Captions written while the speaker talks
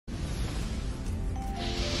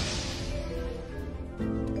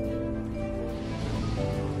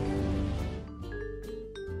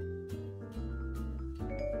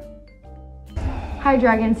Hi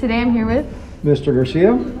Dragons, today I'm here with Mr.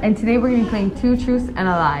 Garcia. And today we're going to be playing Two Truths and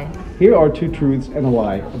a Lie. Here are two truths and a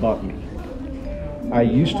lie about me. I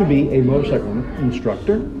used to be a motorcycle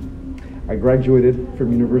instructor. I graduated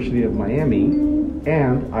from University of Miami,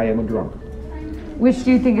 and I am a drunk. Which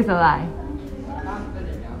do you think is a lie?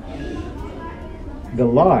 The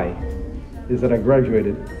lie is that I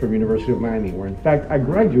graduated from University of Miami, where in fact I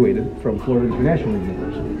graduated from Florida International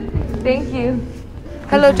University. Thank you.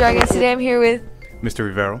 Hello Dragons, today I'm here with Mr.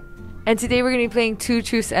 Rivero. And today we're going to be playing Two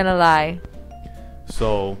Truths and a Lie.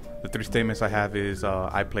 So the three statements I have is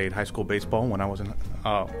I played high school baseball when I was in,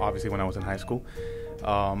 obviously when I was in high school.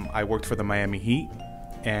 I worked for the Miami Heat,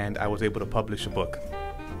 and I was able to publish a book.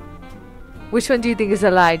 Which one do you think is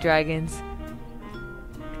a lie, Dragons?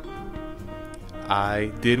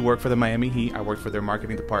 I did work for the Miami Heat. I worked for their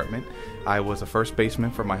marketing department. I was a first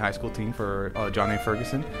baseman for my high school team for John A.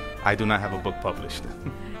 Ferguson. I do not have a book published.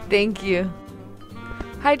 Thank you.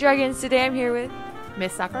 Hi Dragons, today I'm here with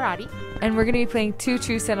Miss Sakurati. And we're going to be playing Two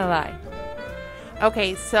Truths and a Lie.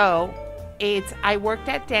 Okay, so I worked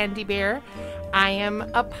at Dandy Bear. I am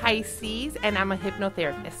a Pisces and I'm a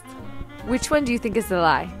hypnotherapist. Which one do you think is the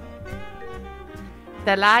lie?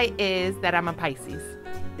 The lie is that I'm a Pisces.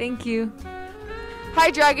 Thank you.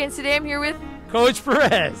 Hi Dragons, today I'm here with Coach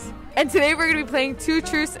Perez. And today we're going to be playing Two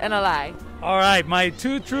Truths and a Lie. All right, my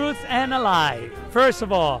two truths and a lie. First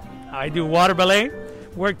of all, I do water ballet,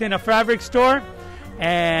 worked in a fabric store,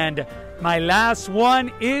 and my last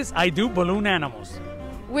one is I do balloon animals.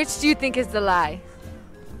 Which do you think is the lie?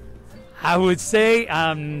 I would say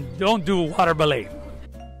don't do water ballet.